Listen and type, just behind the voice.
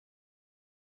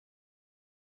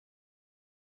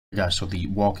Guys, so the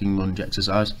walking lunge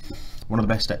exercise, one of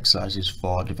the best exercises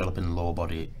for developing lower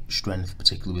body strength,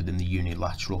 particularly within the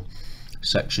unilateral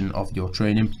section of your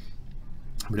training,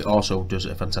 but it also does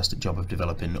a fantastic job of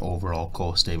developing overall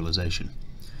core stabilization.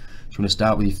 So you're going to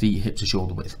start with your feet hip to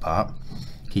shoulder width apart,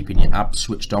 keeping your abs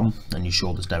switched on and your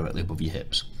shoulders directly above your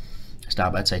hips.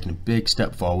 Start by taking a big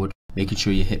step forward, making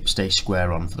sure your hips stay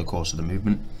square on for the course of the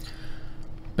movement.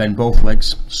 Bend both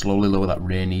legs, slowly lower that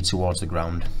rear knee towards the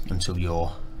ground until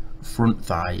your front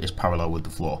thigh is parallel with the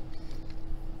floor.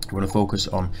 You want to focus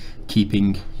on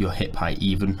keeping your hip height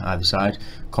even either side.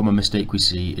 Common mistake we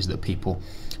see is that people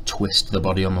twist the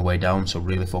body on the way down, so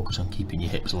really focus on keeping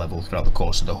your hips level throughout the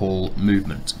course of the whole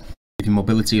movement. If your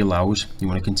mobility allows, you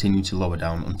want to continue to lower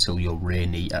down until your rear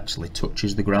knee actually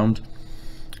touches the ground.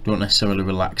 Don't necessarily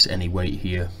relax any weight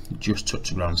here, just touch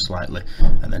the ground slightly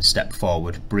and then step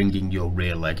forward, bringing your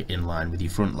rear leg in line with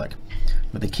your front leg.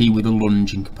 But the key with a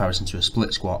lunge in comparison to a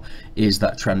split squat is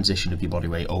that transition of your body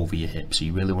weight over your hips. So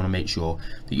you really want to make sure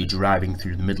that you're driving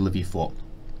through the middle of your foot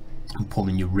and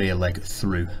pulling your rear leg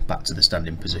through back to the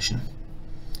standing position.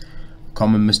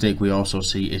 Common mistake we also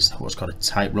see is what's called a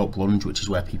tightrope lunge, which is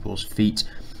where people's feet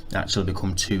actually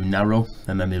become too narrow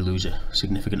and then they lose a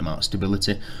significant amount of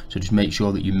stability. So just make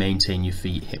sure that you maintain your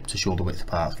feet hip to shoulder width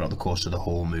apart throughout the course of the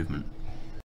whole movement.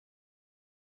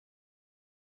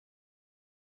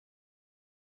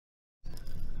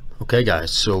 Okay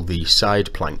guys, so the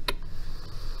side plank.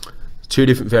 Two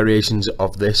different variations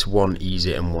of this, one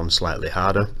easy and one slightly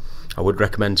harder. I would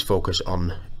recommend to focus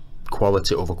on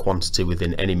quality over quantity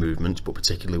within any movement, but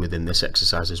particularly within this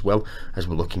exercise as well, as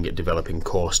we're looking at developing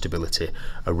core stability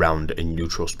around a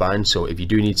neutral spine. So if you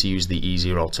do need to use the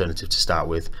easier alternative to start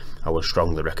with, I would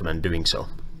strongly recommend doing so.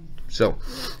 So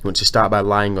you want to start by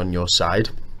lying on your side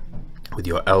with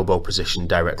your elbow positioned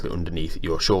directly underneath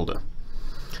your shoulder.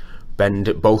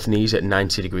 Bend both knees at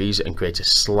 90 degrees and create a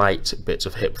slight bit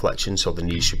of hip flexion, so the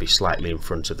knees should be slightly in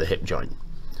front of the hip joint.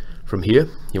 From here,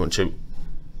 you want to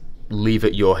lever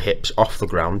your hips off the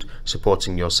ground,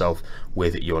 supporting yourself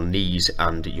with your knees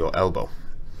and your elbow.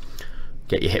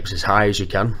 Get your hips as high as you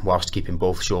can whilst keeping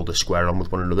both shoulders square on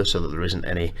with one another so that there isn't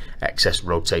any excess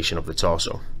rotation of the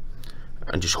torso.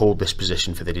 And just hold this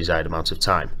position for the desired amount of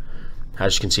time.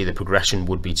 As you can see, the progression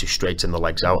would be to straighten the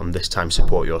legs out and this time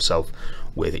support yourself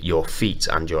with your feet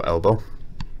and your elbow.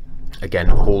 Again,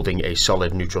 holding a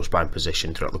solid neutral spine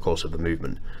position throughout the course of the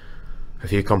movement. A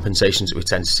few compensations that we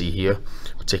tend to see here,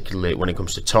 particularly when it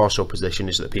comes to torso position,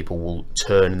 is that people will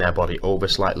turn their body over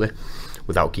slightly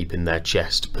without keeping their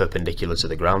chest perpendicular to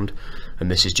the ground, and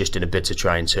this is just in a bid to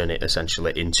try and turn it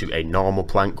essentially into a normal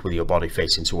plank with your body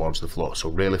facing towards the floor. So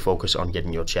really focus on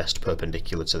getting your chest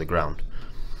perpendicular to the ground.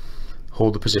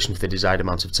 Hold the position for the desired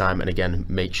amount of time, and again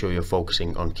make sure you're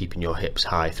focusing on keeping your hips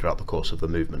high throughout the course of the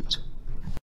movement.